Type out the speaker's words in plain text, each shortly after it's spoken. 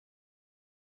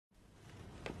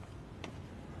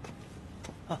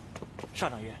少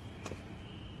长约。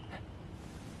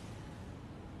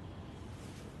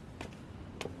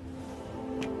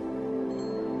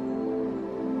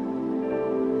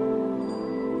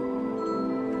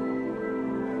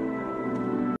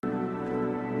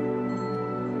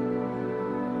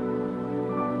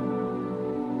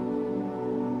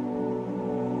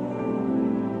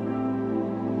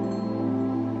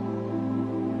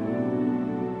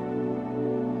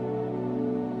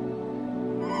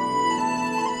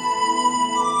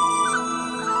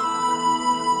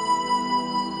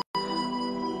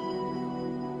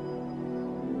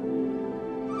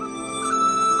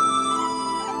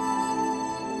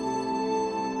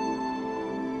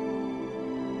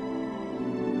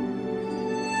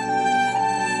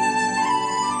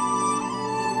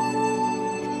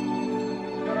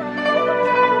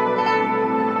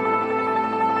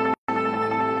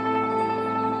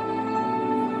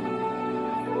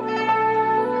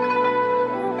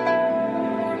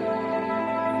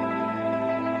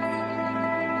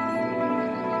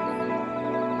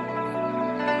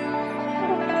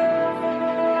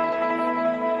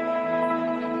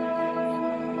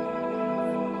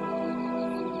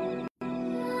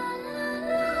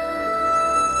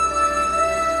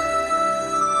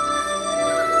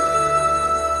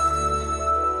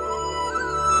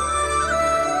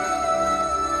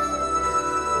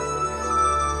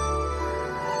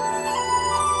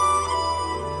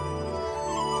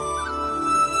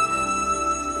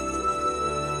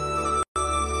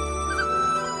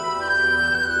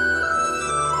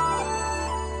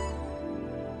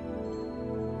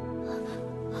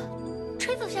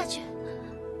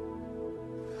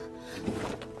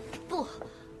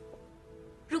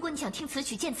 你想听此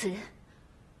曲见此人，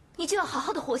你就要好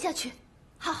好的活下去，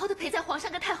好好的陪在皇上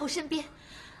跟太后身边。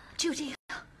只有这样，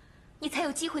你才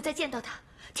有机会再见到他，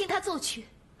听他奏曲。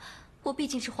我毕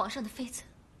竟是皇上的妃子，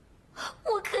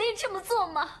我可以这么做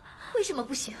吗？为什么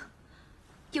不行？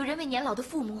有人为年老的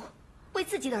父母，为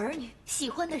自己的儿女、喜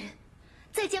欢的人，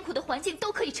再艰苦的环境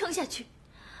都可以撑下去。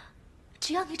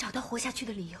只要你找到活下去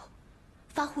的理由，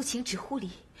发乎情，止乎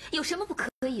礼，有什么不可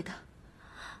以的？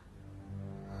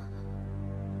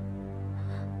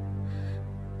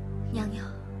 娘娘，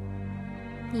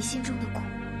你心中的苦，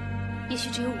也许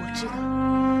只有我知道。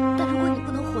但如果你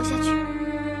不能活下去，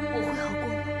我会好过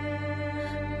吗？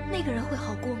那个人会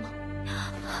好过吗？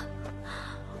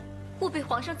我被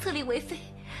皇上册立为妃，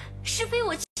是非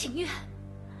我情愿。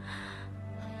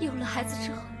有了孩子之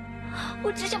后，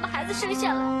我只想把孩子生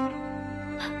下来，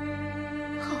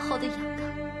好好的养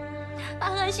他，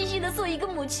安安心心的做一个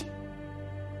母亲。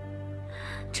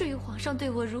至于皇上对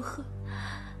我如何，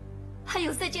 还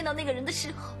有再见到那个人的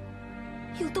时候，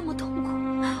有多么痛苦，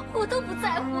我都不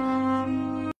在乎了。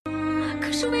可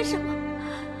是为什么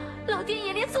老天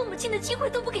爷连做母亲的机会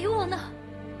都不给我呢？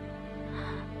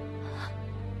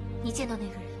你见到那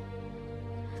个人，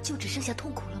就只剩下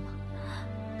痛苦了吗？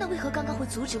那为何刚刚会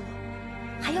阻止我，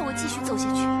还要我继续走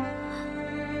下去？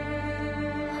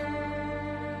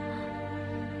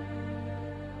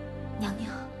娘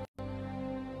娘，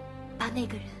把那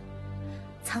个人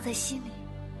藏在心里。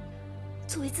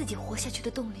 作为自己活下去的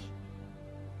动力，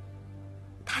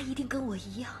他一定跟我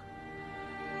一样，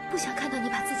不想看到你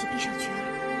把自己逼上绝路。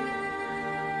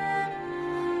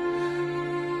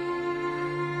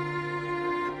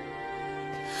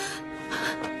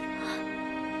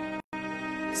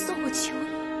算我求你，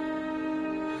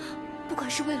不管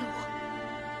是为了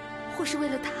我，或是为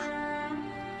了他，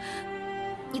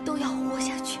你都要活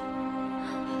下去，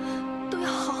都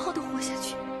要好好的活下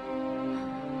去。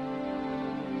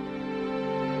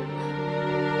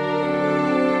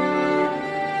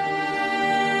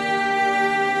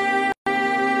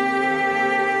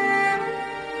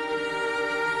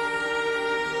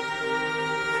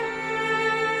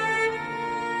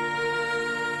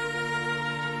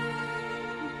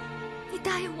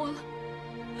 答应我了，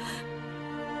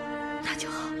那就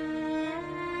好，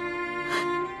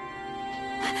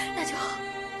那就好，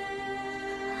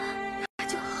那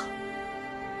就好。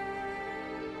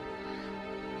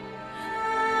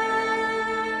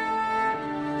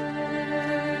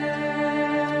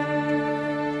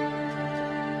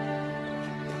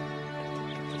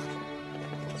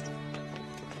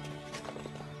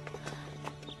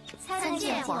参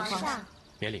见皇上。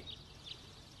免礼。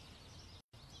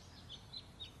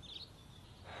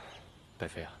 戴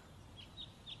妃啊，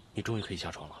你终于可以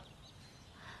下床了。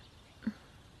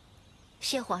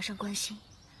谢皇上关心，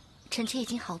臣妾已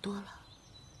经好多了。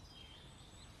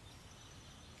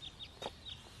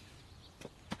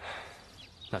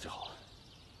那就好。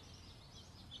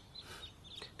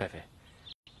戴妃，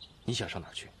你想上哪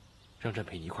儿去？让朕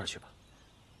陪你一块儿去吧。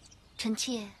臣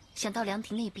妾想到凉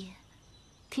亭那边，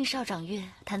听少长乐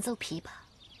弹奏琵琶。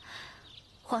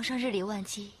皇上日理万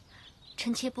机，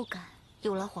臣妾不敢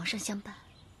有劳皇上相伴。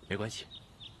没关系，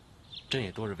朕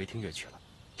也多日未听乐曲了。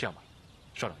这样吧，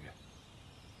少长乐，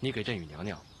你给朕与娘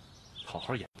娘好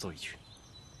好演奏一曲。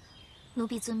奴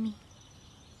婢遵命。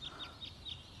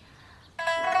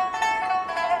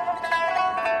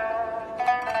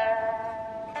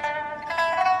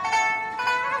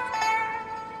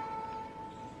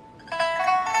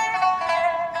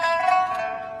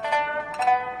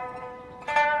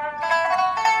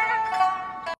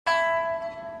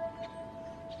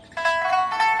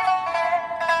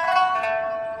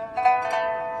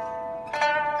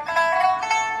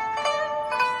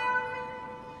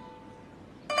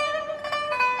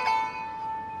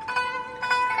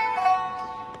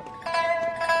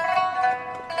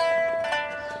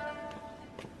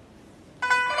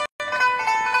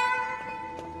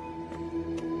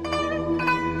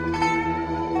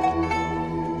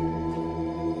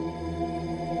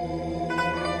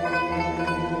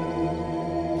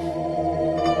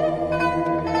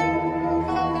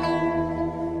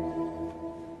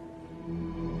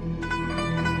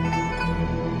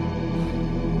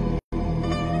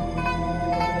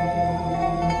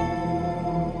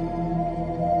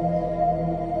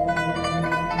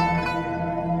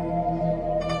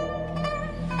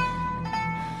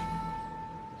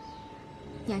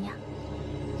 娘娘，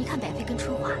你看百妃跟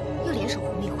春华又联手狐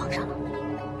狸皇上了。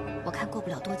我看过不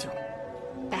了多久，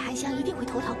百寒香一定会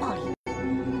投桃报李，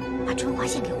把春华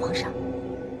献给皇上。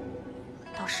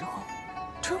到时候，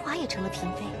春华也成了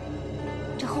嫔妃，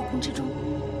这后宫之中，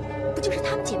不就是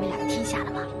她们姐妹俩的天下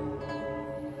了吗？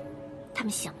她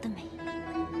们想得美，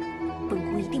本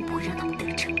宫一定不会让她们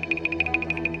得逞。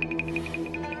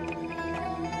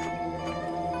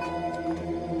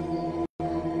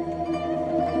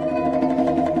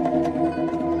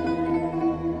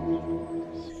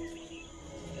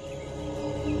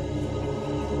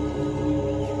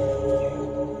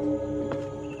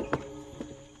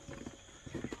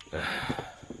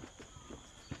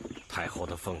 太后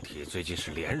的凤体最近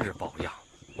是连日抱恙，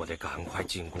我得赶快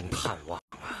进宫探望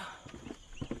啊！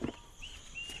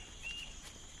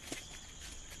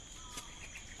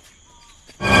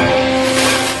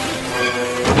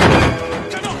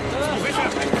站住！怎么回事？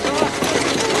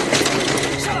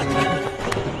下来！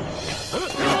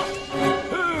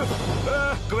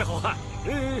各位好汉，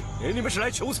你们是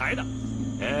来求财的，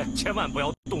千万不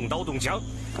要动刀动枪。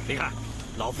你看，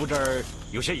老夫这儿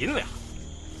有些银两，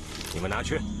你们拿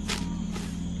去。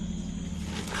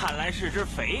 看来是只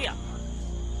肥羊，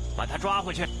把它抓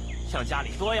回去，向家里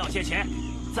多要些钱，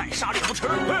再杀猎不迟。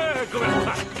各位好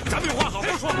汉，咱们有话好好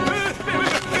说。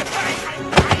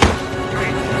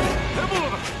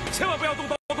不，千万不要动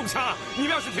刀动枪啊！你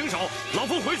们要是停手，老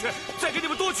夫回去再给你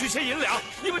们多取些银两。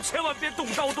你们千万别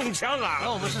动刀动枪啊！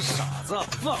那我们是傻子，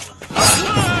忘了。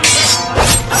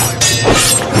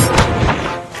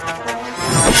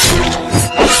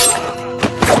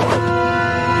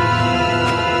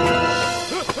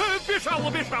别杀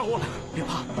我！别杀我！别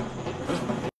怕，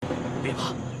别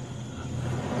怕。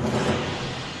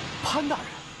潘大人，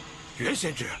袁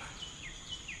贤侄，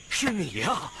是你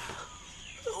呀！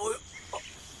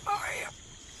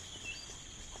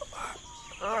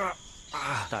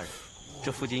大人，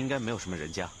这附近应该没有什么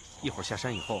人家，一会儿下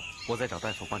山以后，我再找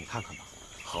大夫帮你看看吧。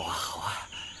好啊，好啊，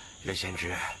袁贤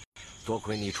侄，多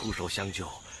亏你出手相救，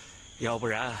要不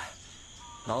然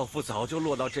老夫早就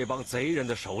落到这帮贼人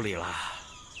的手里了。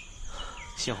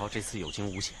 幸好这次有惊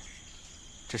无险，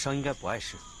这伤应该不碍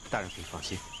事，大人可以放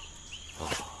心。哦，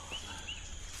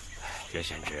袁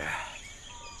贤侄，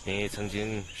你曾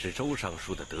经是周尚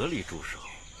书的得力助手，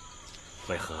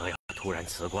为何要突然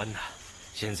辞官呢？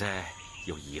现在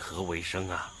又以何为生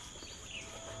啊？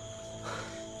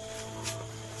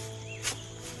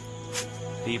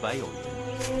李白有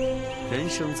云：“人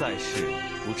生在世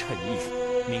不称意，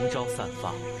明朝散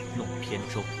发弄扁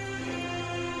舟。”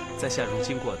在下如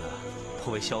今过得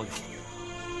颇为骁勇。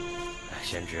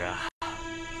贤侄啊，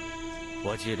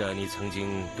我记得你曾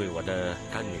经对我的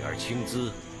干女儿青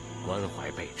姿关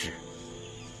怀备至，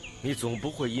你总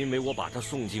不会因为我把她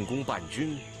送进宫伴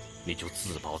君，你就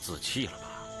自暴自弃了吧？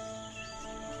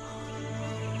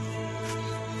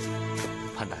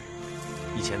潘大人，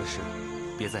以前的事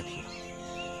别再提了。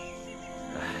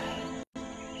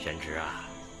贤侄啊，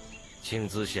青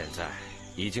姿现在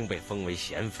已经被封为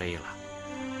贤妃了。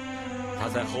 她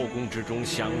在后宫之中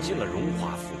享尽了荣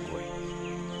华富贵，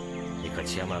你可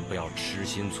千万不要痴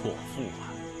心错付啊！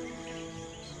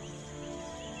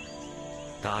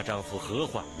大丈夫何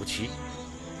患无妻？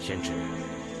贤侄，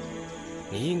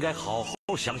你应该好好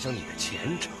想想你的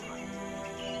前程啊！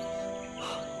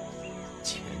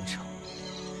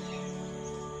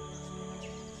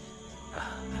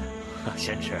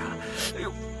贤侄啊，哎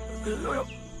呦，哎呦，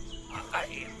哎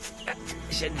呀，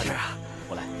贤侄啊，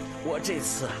我来。我这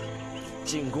次啊，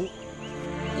进宫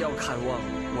要看望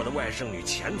我的外甥女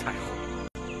钱太后。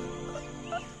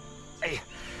哎呀，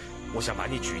我想把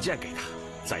你举荐给她，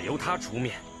再由她出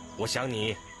面。我想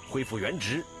你恢复原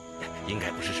职，应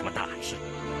该不是什么大事。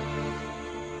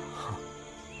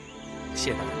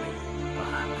谢大人美意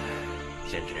啊，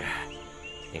贤侄，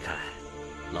你看，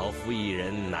老夫一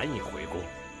人难以回宫，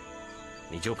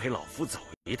你就陪老夫走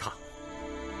一趟。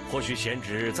或许贤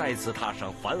侄再次踏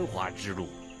上繁华之路，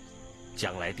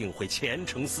将来定会前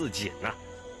程似锦呐。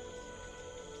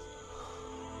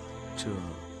这……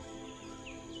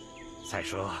再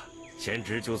说，贤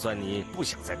侄就算你不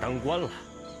想再当官了，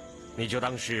你就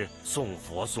当是送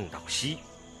佛送到西，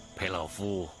陪老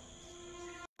夫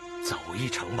走一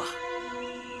程吧。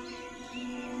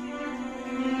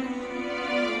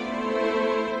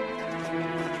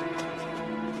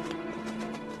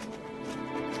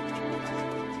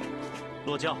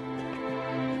落轿。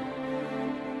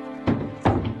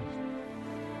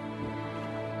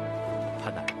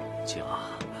潘大人，请。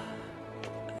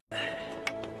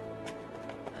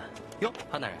哟，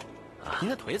潘大人，您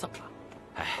的腿怎么了？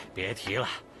哎，别提了，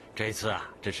这次啊，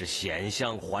真是险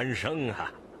象环生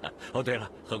啊！哦，对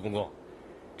了，何公公，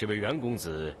这位袁公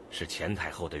子是钱太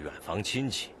后的远房亲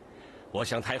戚，我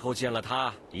想太后见了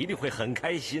他一定会很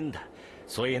开心的，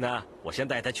所以呢，我先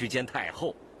带他去见太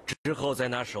后。之后再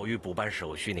拿手谕补办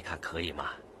手续，你看可以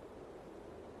吗？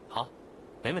好，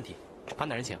没问题。潘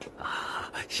大人请。啊，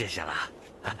谢谢了。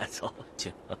走，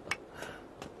请。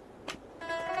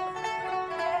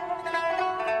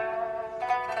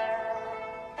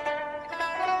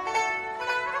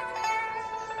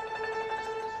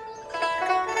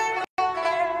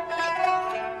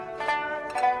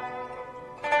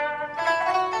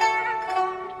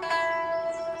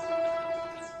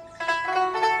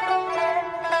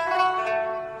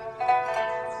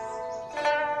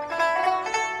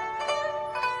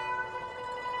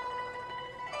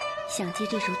想借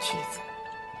这首曲子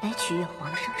来取悦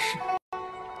皇上是吗？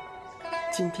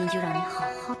今天就让你好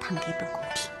好弹给本宫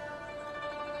听。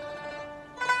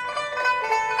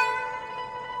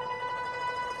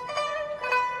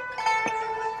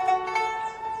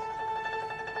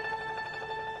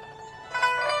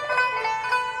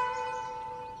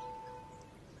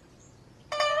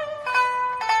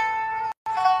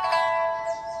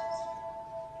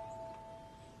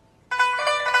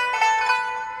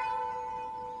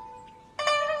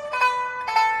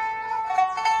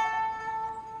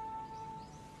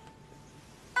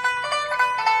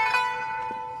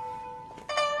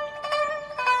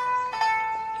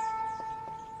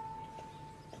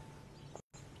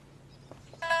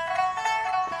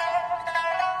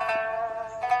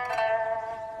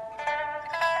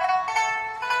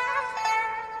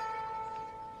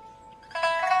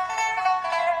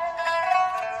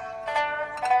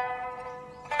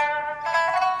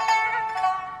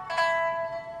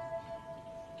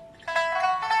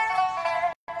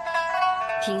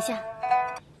停下！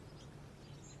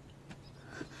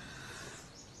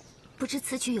不知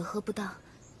此曲有何不当，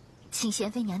请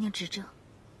贤妃娘娘指正。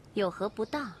有何不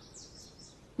当？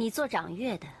你做掌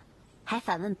乐的，还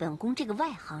反问本宫这个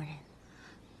外行人？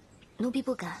奴婢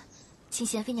不敢，请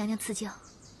贤妃娘娘赐教。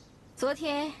昨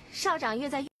天少掌乐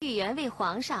在御园为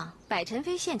皇上百宸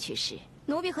妃献曲时，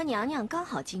奴婢和娘娘刚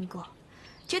好经过，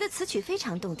觉得此曲非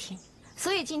常动听，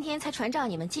所以今天才传召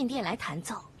你们进殿来弹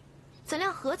奏。怎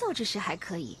料合奏之时还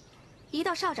可以，一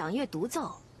到少掌乐独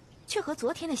奏，却和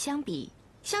昨天的相比，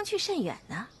相去甚远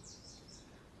呢。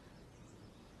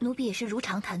奴婢也是如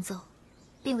常弹奏，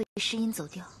并未失音走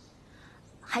调，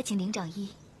还请灵长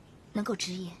医能够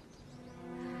直言。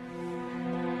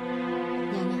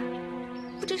娘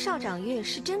娘，不知少掌乐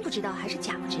是真不知道还是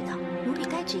假不知道，奴婢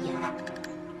该直言了。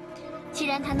既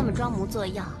然他那么装模作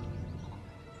样，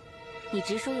你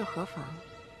直说又何妨？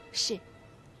是。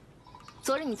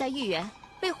昨日你在御园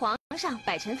为皇上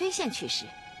百宸妃献曲时，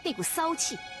那股骚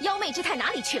气、妖媚之态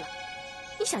哪里去了？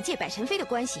你想借百宸妃的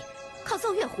关系，靠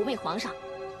奏乐妩媚皇上，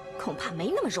恐怕没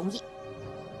那么容易。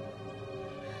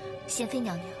贤妃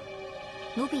娘娘，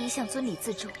奴婢一向尊礼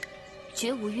自重，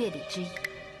绝无越礼之意。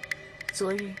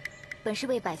昨日本是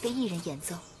为百妃一人演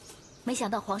奏，没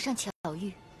想到皇上巧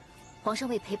遇，皇上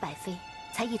为陪百妃，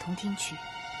才一同听曲。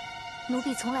奴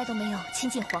婢从来都没有亲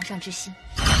近皇上之心。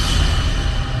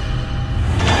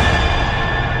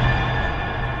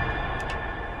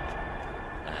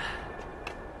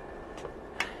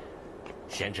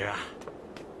贤侄啊，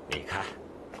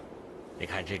你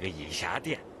看这个倚霞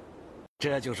殿，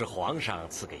这就是皇上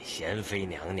赐给贤妃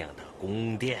娘娘的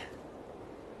宫殿。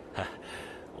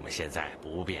我们现在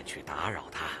不便去打扰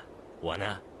她，我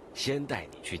呢，先带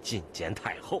你去觐见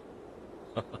太后。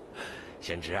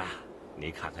贤侄啊，你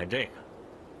看看这个，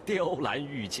雕栏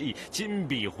玉砌，金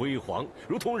碧辉煌，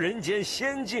如同人间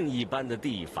仙境一般的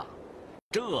地方，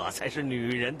这才是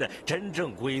女人的真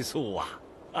正归宿啊！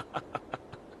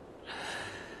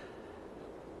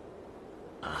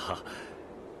啊，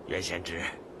袁贤侄，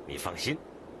你放心，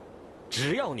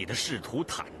只要你的仕途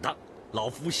坦荡，老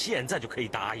夫现在就可以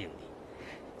答应你，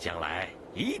将来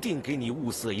一定给你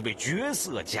物色一位绝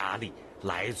色佳丽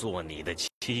来做你的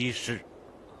妻室。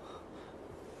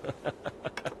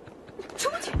出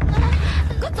去！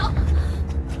给我走！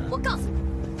我告诉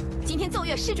你，今天奏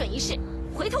乐失准一事，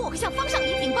回头我会向方上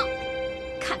仪禀报，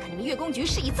看看你们乐工局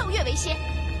是以奏乐为先，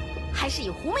还是以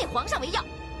狐媚皇上为要。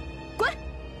滚！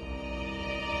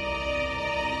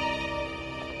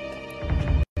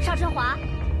邵春华，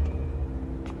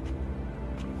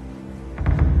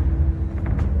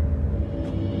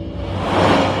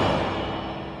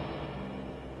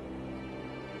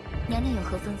娘娘有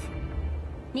何吩咐？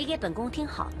你给本宫听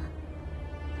好了，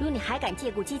如你还敢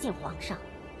借故接近皇上，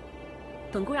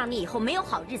本宫让你以后没有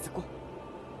好日子过。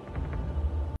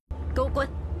给我滚！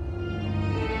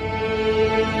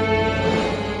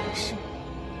是。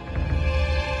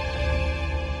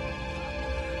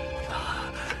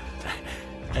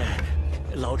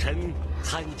老臣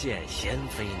参见贤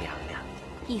妃娘娘。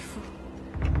义父。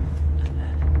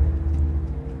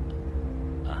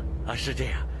是这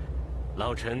样，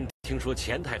老臣听说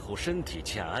钱太后身体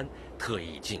欠安，特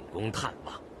意进宫探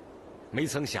望，没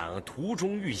曾想途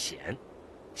中遇险，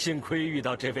幸亏遇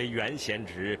到这位袁贤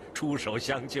侄出手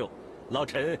相救，老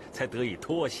臣才得以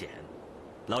脱险。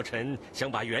老臣想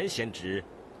把袁贤侄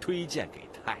推荐给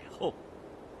太后。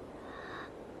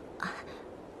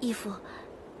义父，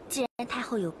既然太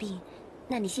后有病，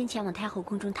那你先前往太后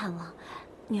宫中探望，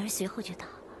女儿随后就到。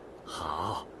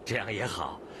好，这样也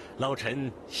好，老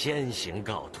臣先行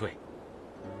告退。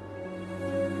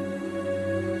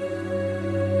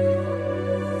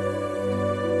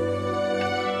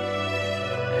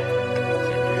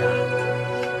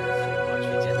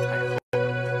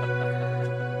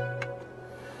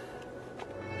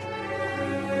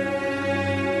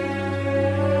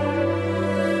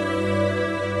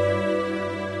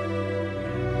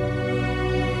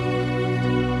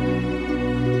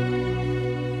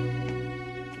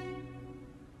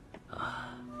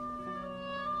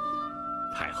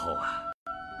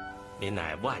您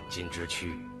乃万金之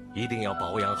躯，一定要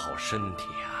保养好身体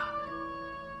啊！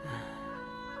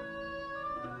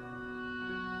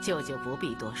舅舅不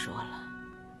必多说了，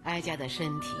哀家的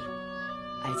身体，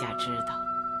哀家知道。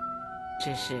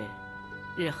只是，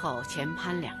日后钱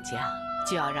潘两家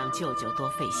就要让舅舅多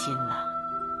费心了。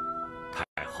太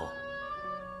后，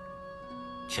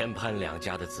钱潘两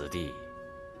家的子弟，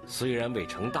虽然未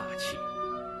成大器，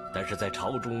但是在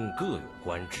朝中各有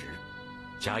官职。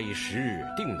假以时日，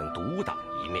定能独当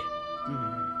一面。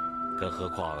更何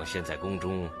况现在宫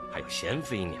中还有贤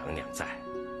妃娘娘在，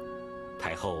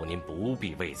太后您不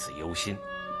必为此忧心。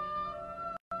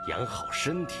养好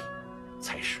身体，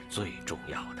才是最重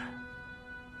要的。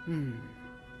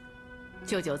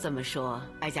舅舅这么说，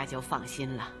哀家就放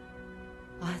心了。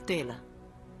啊，对了，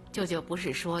舅舅不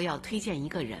是说要推荐一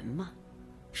个人吗？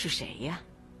是谁呀？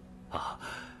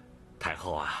太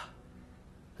后啊。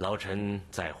老臣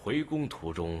在回宫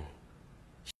途中，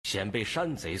险被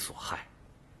山贼所害，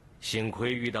幸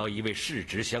亏遇到一位世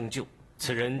侄相救。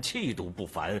此人气度不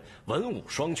凡，文武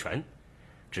双全，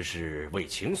只是为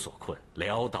情所困，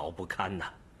潦倒不堪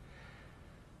呐。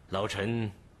老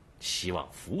臣希望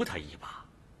扶他一把，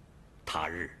他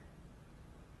日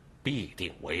必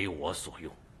定为我所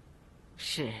用。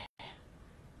是。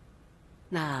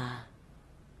那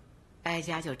哀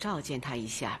家就召见他一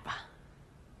下吧。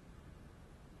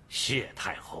谢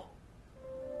太后。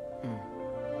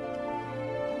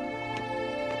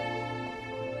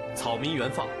草民元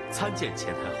放参见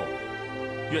钱太后，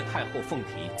愿太后凤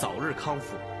体早日康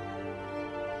复。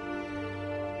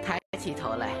抬起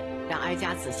头来，让哀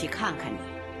家仔细看看你。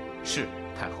是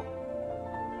太后。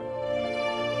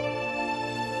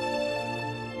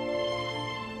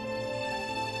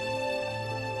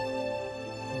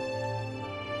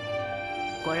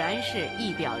果然是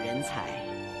一表人才。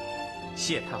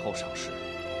谢太后赏识。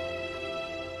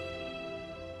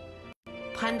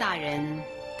潘大人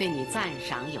对你赞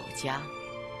赏有加，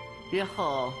日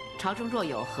后朝中若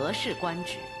有合适官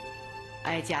职，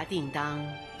哀家定当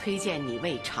推荐你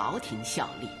为朝廷效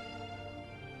力。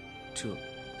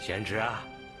贤侄啊，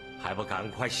还不赶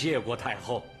快谢过太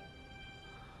后？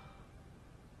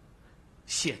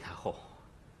谢太后。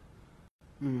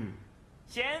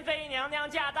贤妃娘娘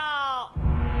驾到。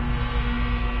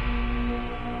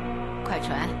快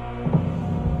传。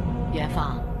元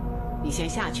芳，你先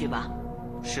下去吧。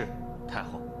是，太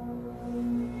后。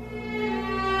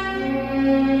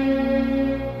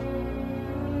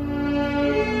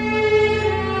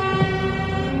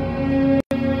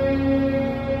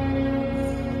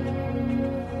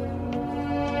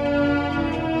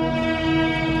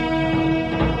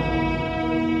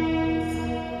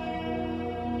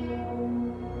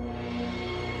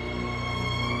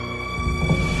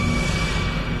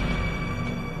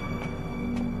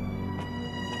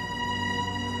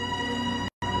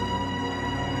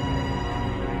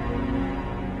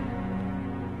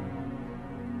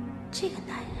这个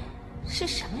男人是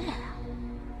什么人啊？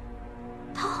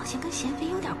他好像跟贤妃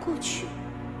有点过去。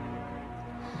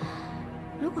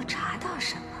如果查到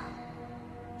什么，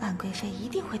安贵妃一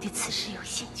定会对此事有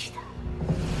兴趣的。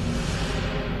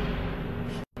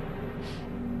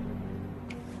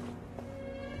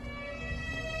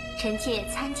臣妾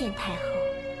参见太后。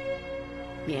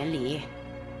免礼。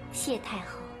谢太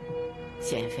后。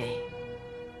贤妃，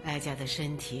哀家的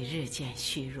身体日渐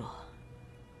虚弱。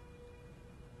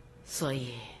所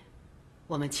以，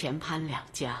我们前潘两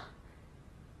家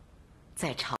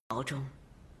在朝中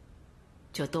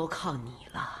就都靠你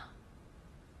了。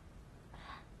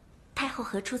太后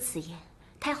何出此言？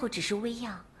太后只是微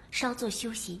恙，稍作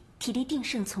休息，体力定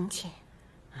胜从前。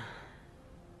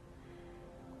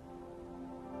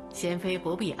贤妃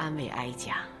不必安慰哀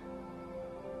家，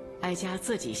哀家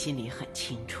自己心里很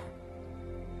清楚。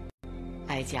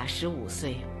哀家15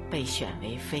岁被选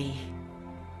为妃。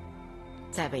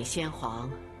再被先皇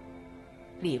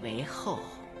立为后，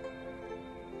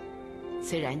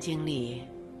虽然经历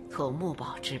土木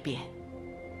堡之变、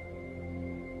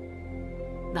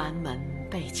南门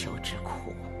被囚之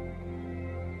苦，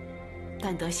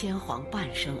但得先皇半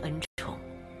生恩宠。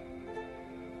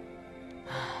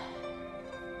唉，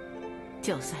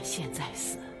就算现在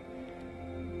死，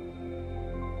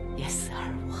也死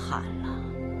而无憾了。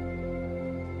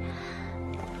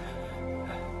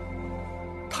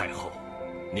太后。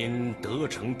您得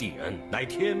承帝恩，乃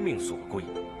天命所归，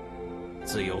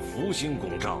自有福星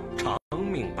拱照，长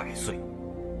命百岁。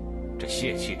这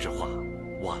泄气之话，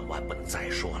万万不能再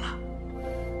说了。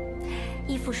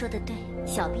义父说的对，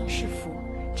小病是福，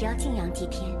只要静养几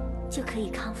天就可以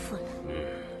康复了。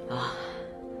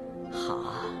好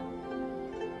啊。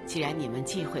既然你们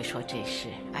忌讳说这事，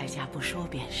哀家不说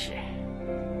便是。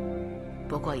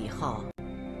不过以后，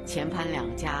前潘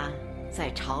两家在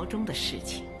朝中的事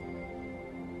情，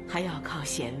还要靠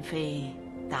贤妃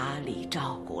打理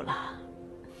照顾了。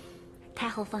太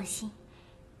后放心，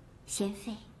贤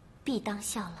妃必当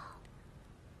效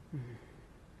劳。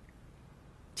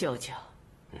舅舅，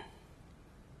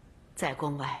在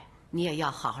宫外你也要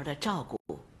好好的照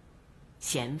顾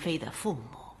贤妃的父母，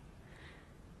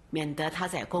免得她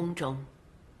在宫中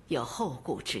有后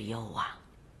顾之忧啊。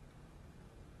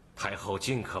太后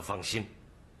尽可放心，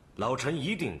老臣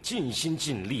一定尽心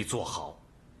尽力做好。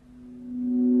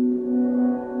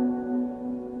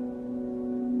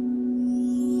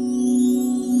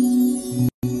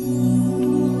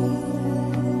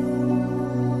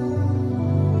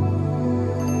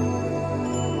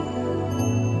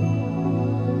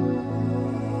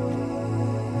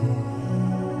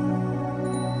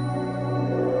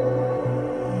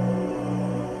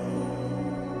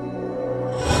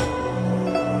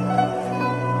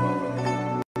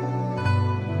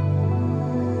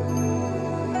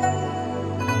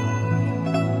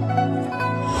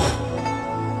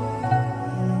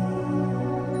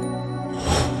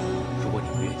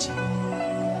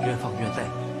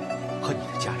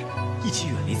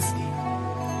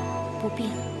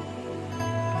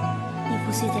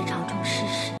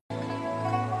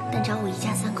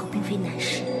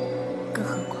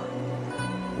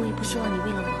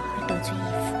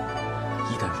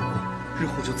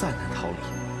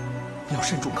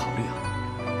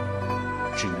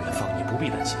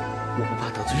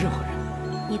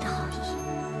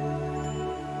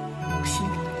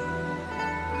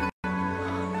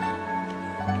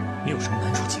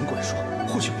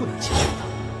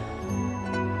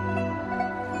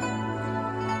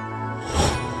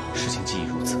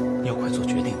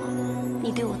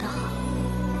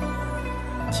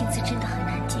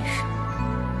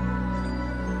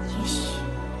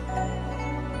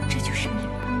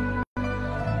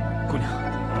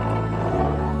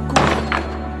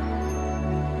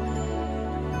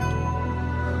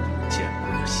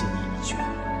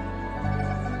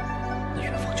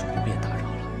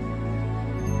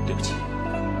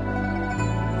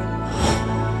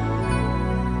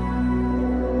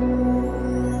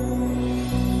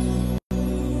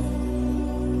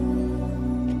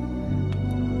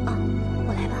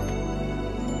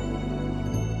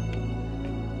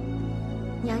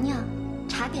娘娘，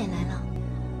茶点来了。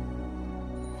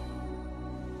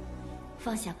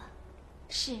放下吧。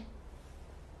是。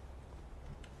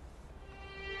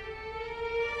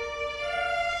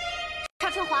邵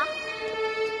春华，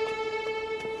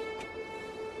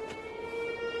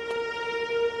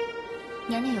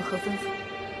娘娘有何吩咐？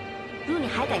如你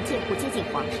还敢借故接近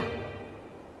皇上，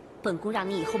本宫让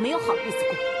你以后没有好日子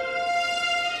过。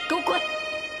给我滚！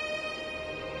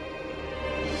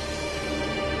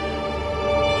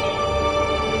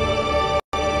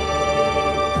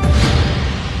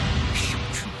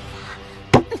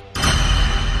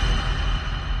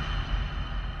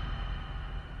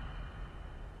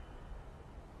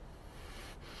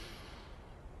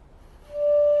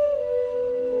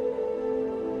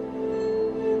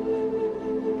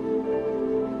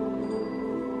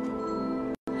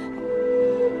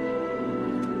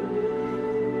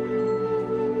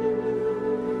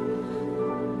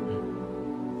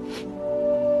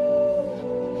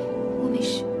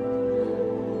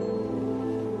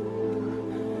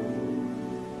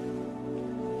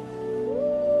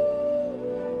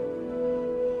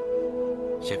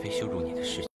贤妃羞辱你的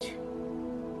事情，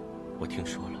我听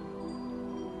说了。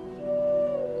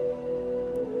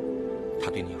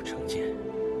他对你有成见，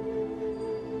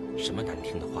什么难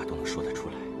听的话都能说得出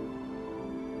来。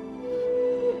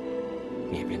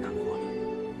你也别难过了，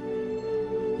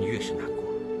你越是难过，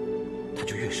他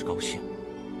就越是高兴。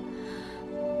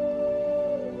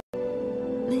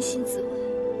扪心自问，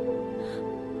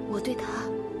我对他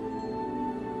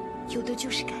有的就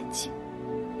是感情，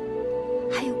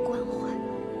还有关怀。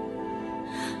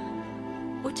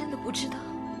我真的不知道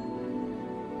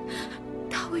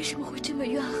他为什么会这么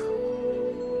怨恨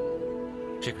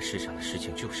我。这个世上的事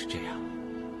情就是这样，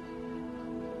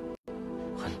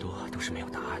很多都是没有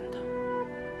答案的。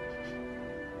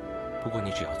不过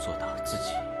你只要做到自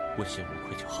己问心无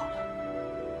愧就好了。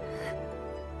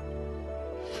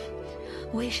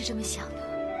我也是这么想的。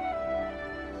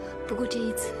不过这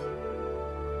一次，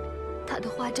他的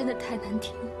话真的太难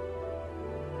听了。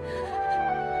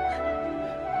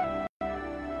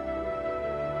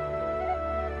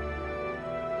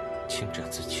清者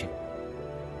自清。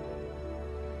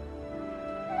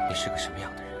你是个什么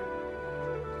样的人，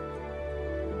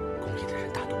宫里的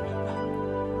人大都明白。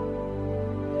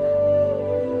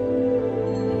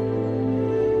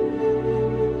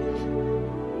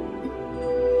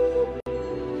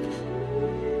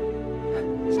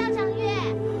少掌月，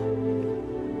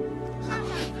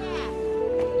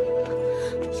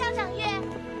少掌月，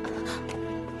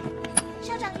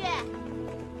少掌月。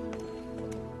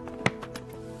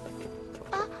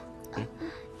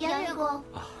杨月宫，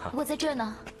我在这儿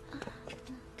呢。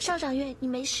少掌月，你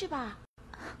没事吧？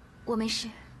我没事。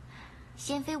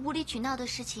贤妃无理取闹的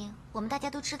事情，我们大家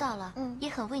都知道了，也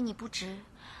很为你不值。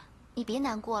你别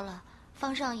难过了，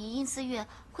方上以阴司月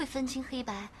会分清黑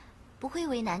白，不会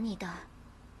为难你的。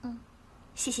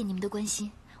谢谢你们的关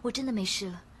心，我真的没事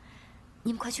了。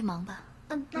你们快去忙吧。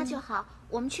那就好，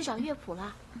我们去找乐谱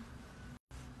了。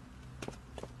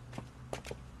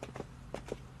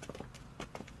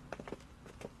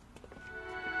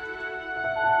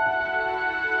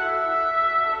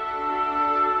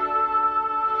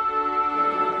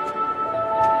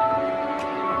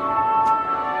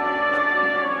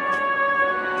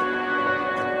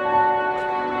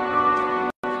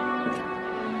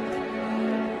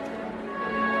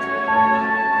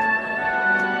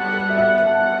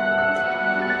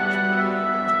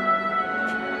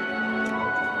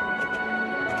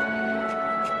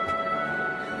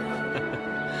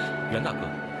袁大哥，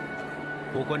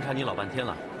我观察你老半天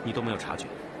了，你都没有察觉，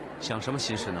想什么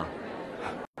心事呢？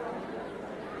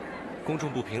宫中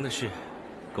不平的事，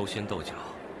勾心斗角，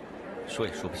说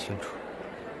也说不清楚。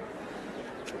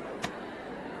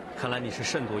看来你是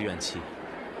甚多怨气。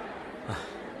唉，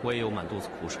我也有满肚子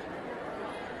苦水。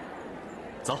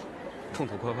走，痛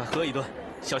痛快快喝一顿，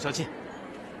消消气。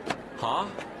好啊，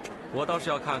我倒是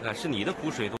要看看是你的苦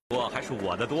水多还是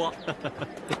我的多。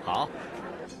好，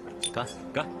干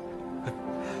干。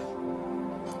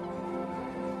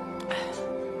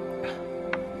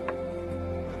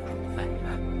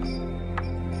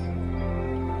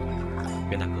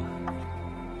袁大哥，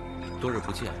多日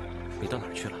不见，你到哪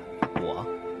儿去了？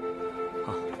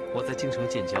我在京城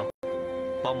建交，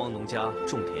帮忙农家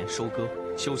种田、收割、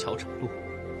修桥整路。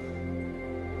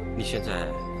你现在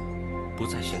不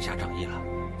再行侠仗义了？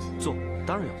做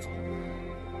当然要做，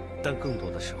但更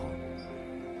多的时候，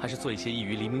还是做一些益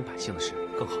于黎民百姓的事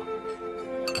更好。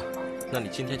那你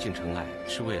今天进城来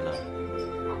是为了？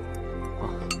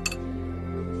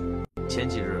前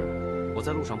几日我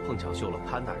在路上碰巧救了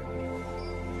潘大人，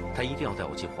他一定要带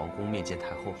我进皇宫面见太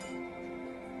后。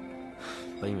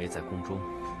本以为在宫中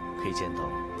可以见到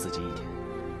自己一点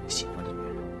喜欢的女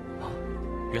人。啊，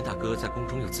袁大哥在宫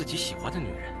中有自己喜欢的女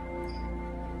人？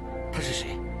她是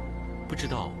谁？不知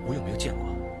道我有没有见过？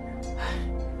唉，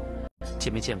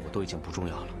见没见过都已经不重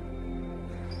要了，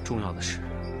重要的是，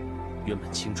原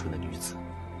本清纯的女子，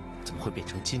怎么会变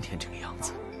成今天这个样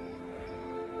子？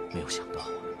没有想到啊！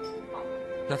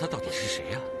那她到底是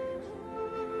谁呀？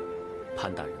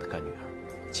潘大人的干女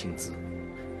儿，青姿。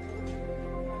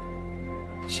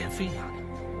贤妃娘娘。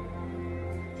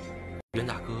袁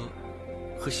大哥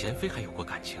和贤妃还有过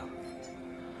感情？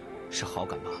是好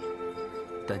感罢了。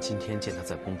但今天见她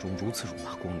在宫中如此辱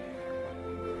骂宫女，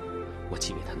我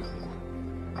既为她难过，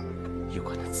又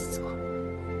怪她自责。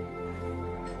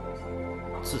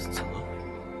自责？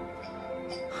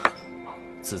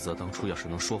自责当初要是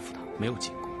能说服她，没有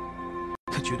进宫，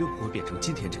她绝对不会变成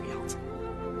今天这个样子。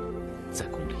在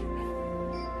宫里，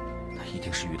她一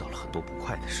定是遇到了很多不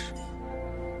快的事，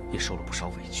也受了不少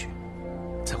委屈，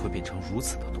才会变成如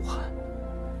此的毒汉。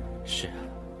是啊，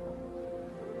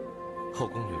后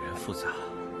宫女人复杂，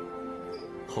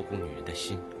后宫女人的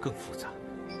心更复杂，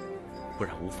不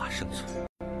然无法生存。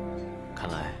看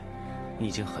来，你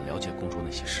已经很了解宫中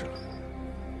那些事了。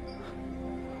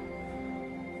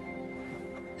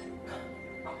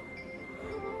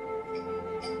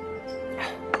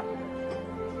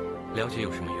了解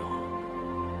有什么用？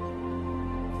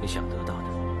你想得到的，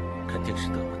肯定是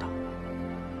得不到。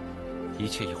一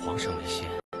切以皇上为先。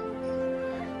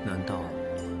难道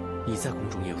你在宫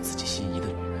中也有自己心仪的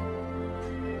女人？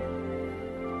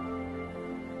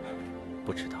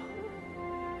不知道，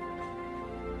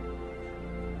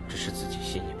只是自己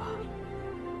心意罢了。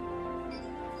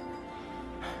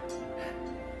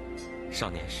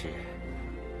少年时，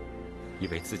以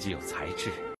为自己有才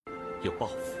智，有抱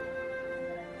负，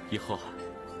以后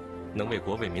能为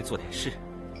国为民做点事。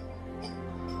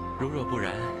如若不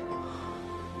然，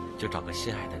就找个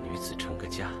心爱的女子成个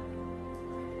家。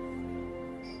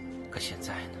可现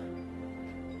在呢，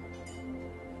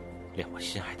连我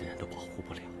心爱的人都保护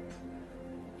不了。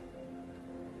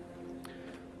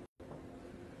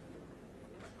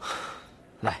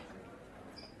来，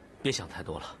别想太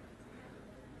多了。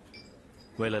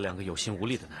为了两个有心无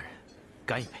力的男人，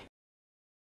干一杯！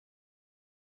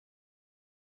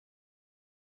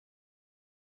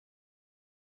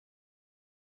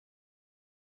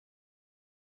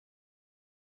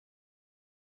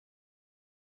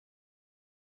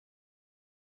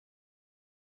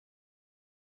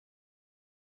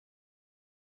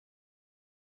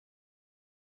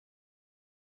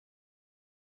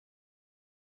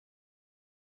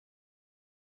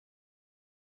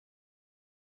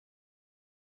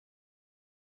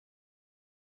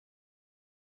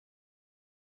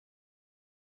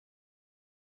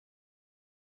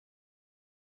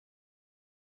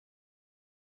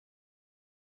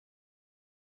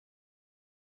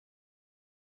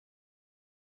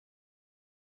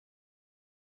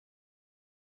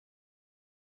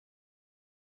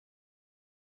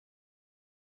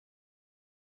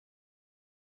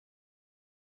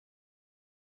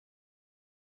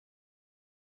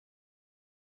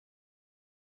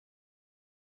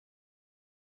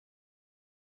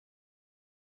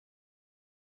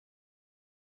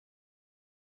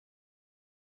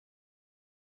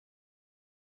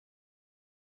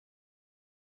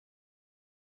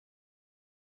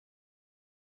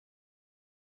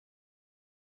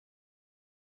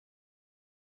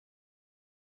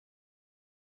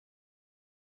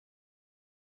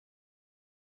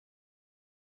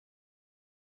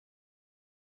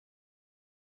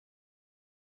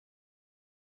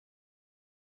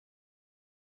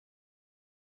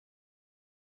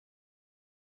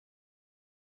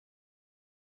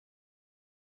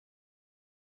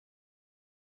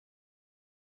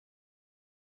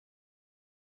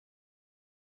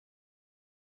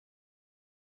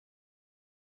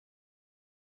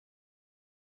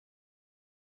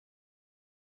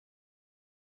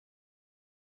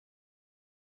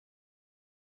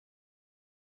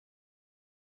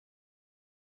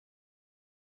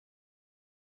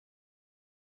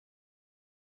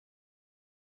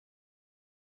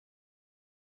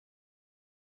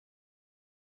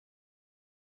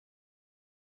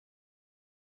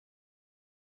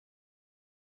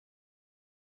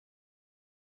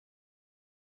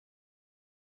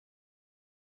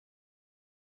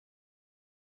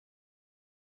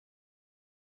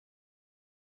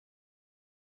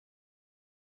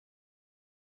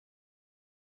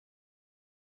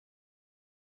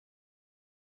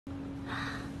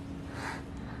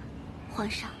皇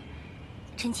上，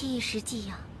臣妾一时技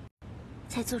痒，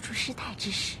才做出失态之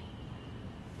事。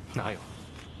哪有？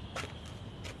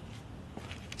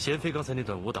贤妃刚才那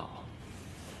段舞蹈，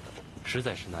实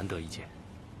在是难得一见。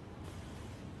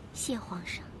谢皇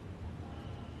上。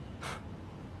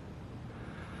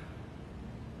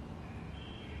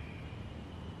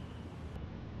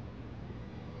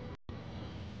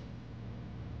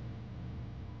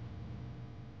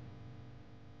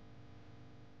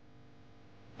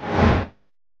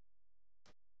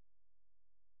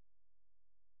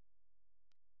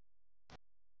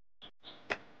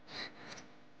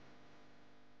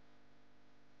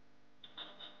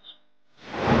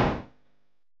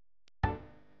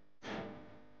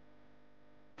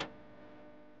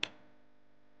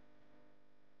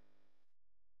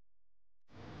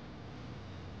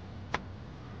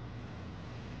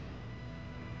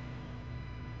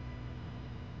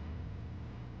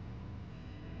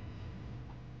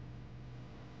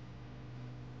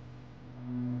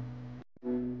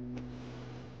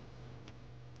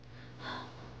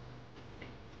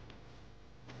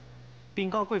禀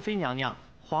告贵妃娘娘，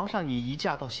皇上已移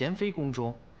驾到贤妃宫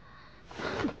中。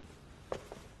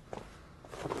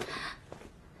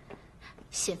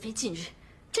贤妃近日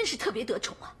真是特别得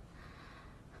宠啊！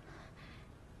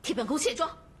替本宫卸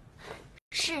妆。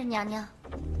是娘娘。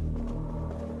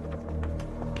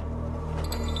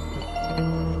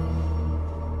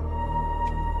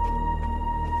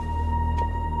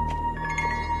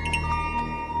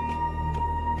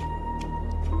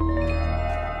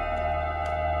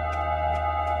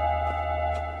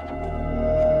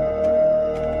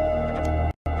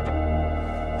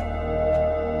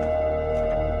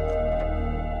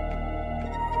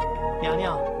娘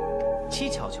娘，妻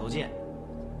巧求见。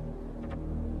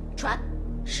传。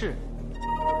是。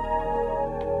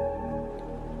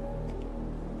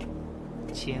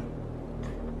请。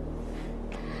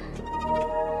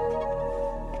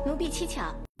奴婢妻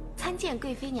巧参见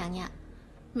贵妃娘娘。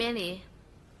免礼。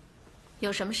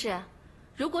有什么事啊？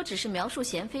如果只是描述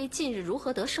贤妃近日如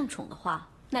何得圣宠的话，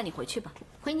那你回去吧。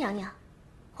回娘娘，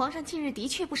皇上近日的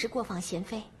确不时过访贤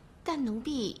妃，但奴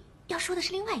婢要说的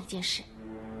是另外一件事。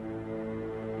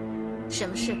什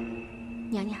么事？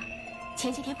娘娘，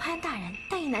前些天潘大人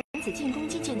带一男子进宫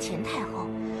觐见前太后，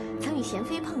曾与贤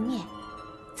妃碰面。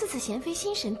自此贤妃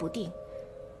心神不定，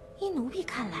依奴婢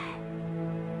看来，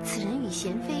此人与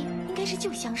贤妃应该是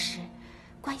旧相识，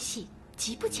关系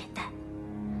极不简单。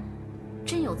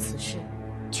真有此事？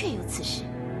确有此事。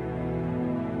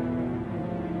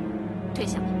退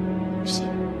下吧。是。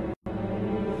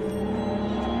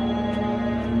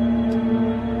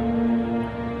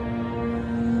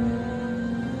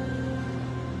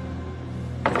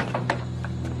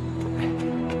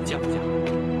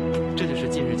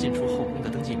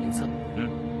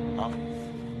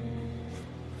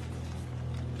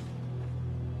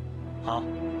好，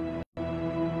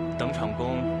等场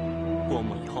宫过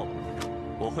目以后，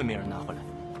我会命人拿回来。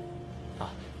啊，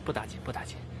不打紧，不打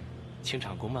紧，请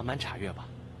场宫慢慢查阅吧。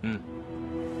嗯，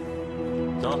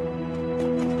走。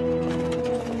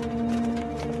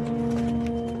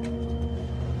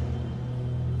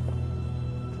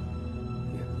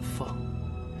元放，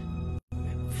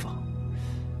元放，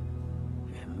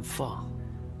元放，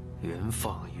元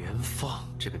放，元放，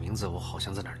这个名字我好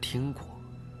像在哪儿听过。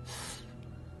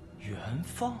元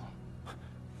放，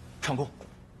长公，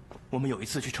我们有一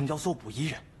次去城郊搜捕一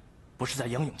人，不是在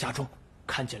杨勇家中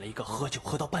看见了一个喝酒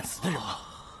喝到半死的人吗？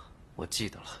我记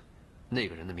得了，那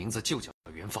个人的名字就叫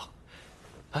元放。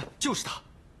哎，就是他！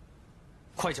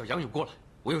快叫杨勇过来，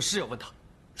我有事要问他。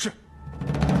是。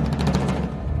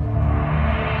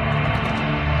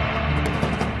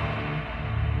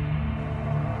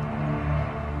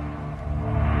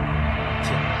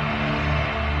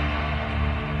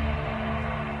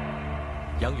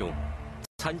杨勇，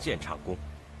参见长公。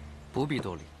不必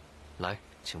多礼，来，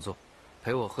请坐，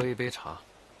陪我喝一杯茶。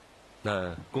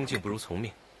那恭敬不如从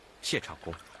命，谢长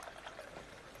公。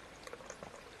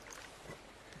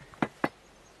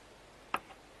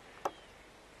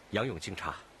杨勇敬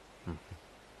茶。嗯。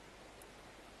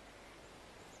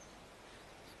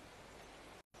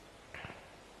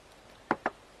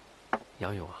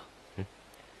杨勇啊，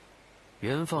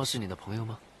元放是你的朋友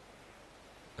吗？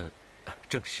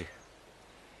正是。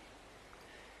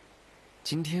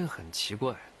今天很奇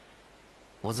怪，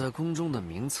我在宫中的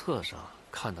名册上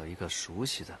看到一个熟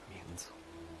悉的名字，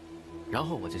然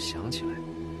后我就想起来，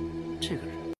这个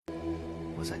人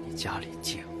我在你家里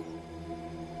见过。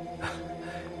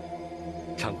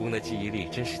长公的记忆力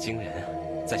真是惊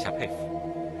人，在下佩服。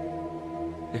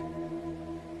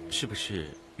是不是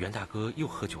袁大哥又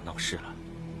喝酒闹事了？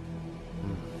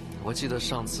我记得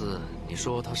上次你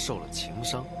说他受了情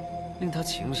伤，令他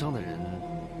情伤的人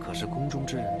可是宫中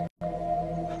之人？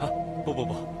不，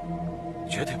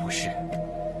绝对不是。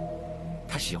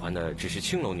他喜欢的只是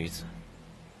青楼女子。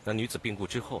那女子病故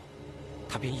之后，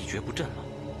他便一蹶不振了。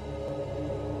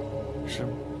是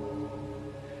吗？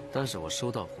但是我收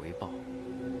到回报，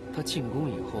他进宫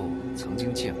以后曾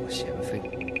经见过娴妃，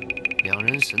两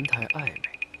人神态暧昧。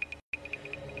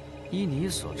依你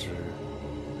所知，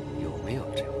有没有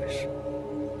这回事？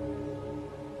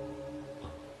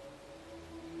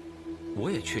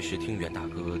我也确实听袁大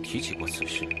哥提起过此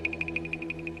事。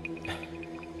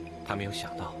他没有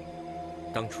想到，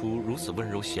当初如此温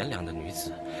柔贤良的女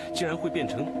子，竟然会变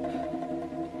成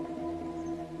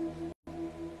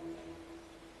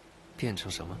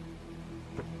什么？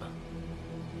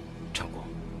长公，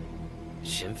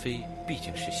娴妃毕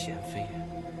竟是娴妃，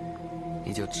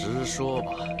你就直说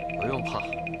吧，不用怕，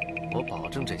我保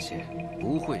证这些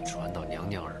不会传到娘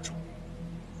娘耳中。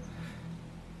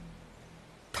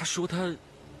他说他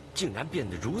竟然变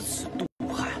得如此妒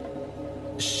汗，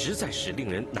实在是令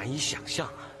人难以想象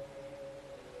啊。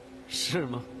是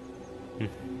吗？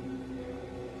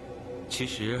其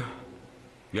实，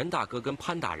袁大哥跟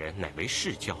潘大人乃为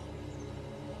世交。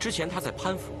之前他在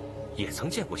潘府也曾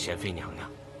见过娴妃娘娘。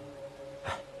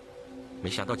没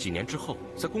想到几年之后，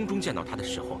在宫中见到她的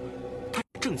时候，她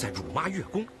正在辱骂月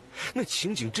宫，那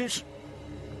情景真是……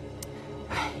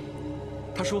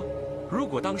他说，如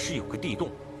果当时有个地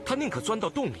洞，他宁可钻到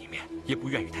洞里面，也不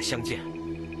愿与她相见。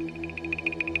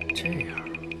这样，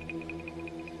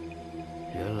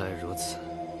原来如此。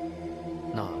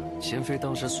那娴妃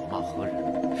当时所骂何人？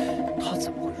她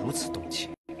怎么会如此动情？